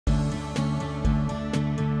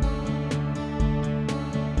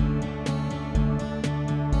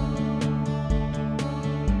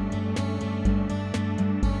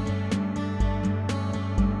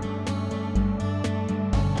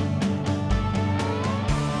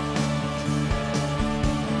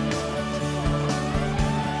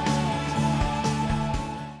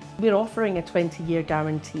We're offering a 20-year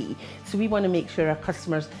guarantee, so we want to make sure our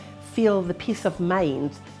customers feel the peace of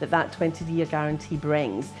mind that that 20-year guarantee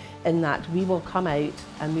brings, in that we will come out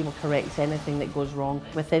and we will correct anything that goes wrong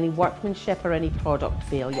with any workmanship or any product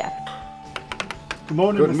failure. Good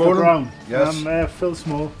morning, Good Mr. morning. Brown. Yes. I'm Phil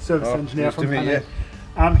Small, Service Engineer from Pennine. Pennine.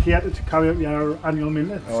 I'm here to carry out your annual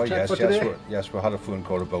maintenance check for today. Yes, we had a phone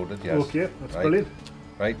call about it, yes. Okay, that's Right. brilliant.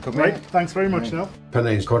 Right, come Right, in. thanks very much now.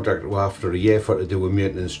 Pennine's contracted well after a year for to do a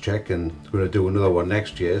maintenance check, and we're going to do another one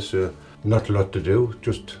next year, so not a lot to do,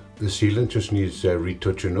 just the sealant just needs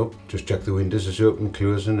retouching up, just check the windows is open,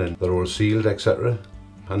 closing and they're all sealed, etc.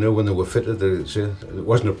 I know when they were fitted it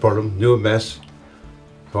wasn't a problem, no mess,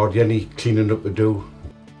 hardly any cleaning up to do.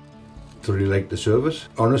 Thoroughly like the service,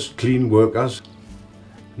 honest, clean workers,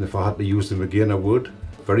 and if I had to use them again I would.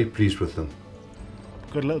 Very pleased with them.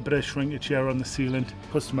 Got a little bit of shrinkage here on the sealant.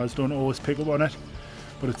 Customers don't always pick up on it,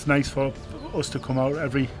 but it's nice for us to come out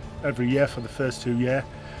every year for the first 2 years,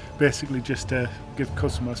 basically just to give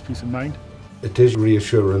customers peace of mind. It is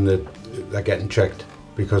reassuring that they're getting checked,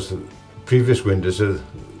 because the previous windows have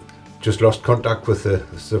just lost contact with the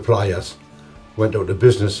suppliers, went out of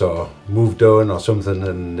business or moved on or something,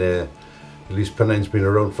 and at least Pennine's been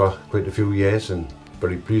around for quite a few years and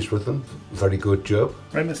very pleased with them. Very good job.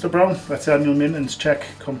 Right, Mr. Brown, that's the annual maintenance check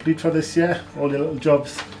complete for this year. All your little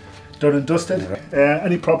jobs done and dusted.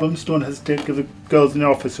 Any problems, don't hesitate to give the girls in the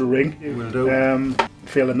office a ring. Will do.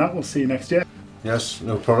 Failing that, we'll see you next year. Yes,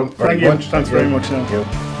 no problem. Thank you. Thanks very much now. Thank you.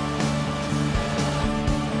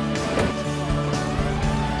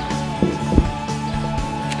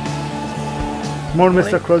 Good morning,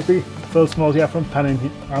 Mr. Crosby. Phil Small here from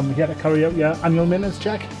Pennine. I'm here to carry out your annual maintenance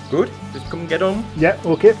check. Good, just come and get on. Yeah,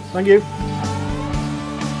 okay, thank you.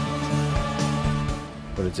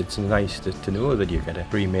 But it's nice to know that you get a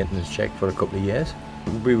free maintenance check for a couple of years.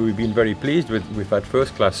 We've been very pleased we've had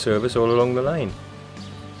first class service all along the line.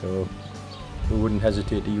 So we wouldn't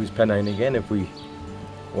hesitate to use Pennine again if we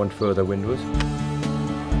want further windows.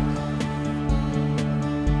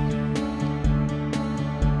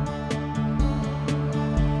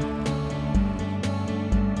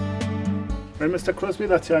 Right, Mr. Crosby,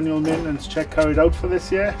 that's your annual maintenance check carried out for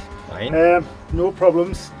this year. Fine. No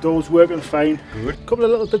problems, doors working fine. Good. A couple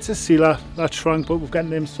of little bits of sealer that shrunk, but we've got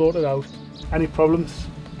them sorted out. Any problems,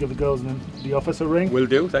 give the girls in the office a ring. Will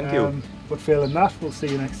do, thank you. But failing that, we'll see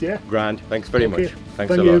you next year. Grand, thanks very Okay, much.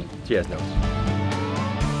 Thanks thank a you. lot. Cheers now.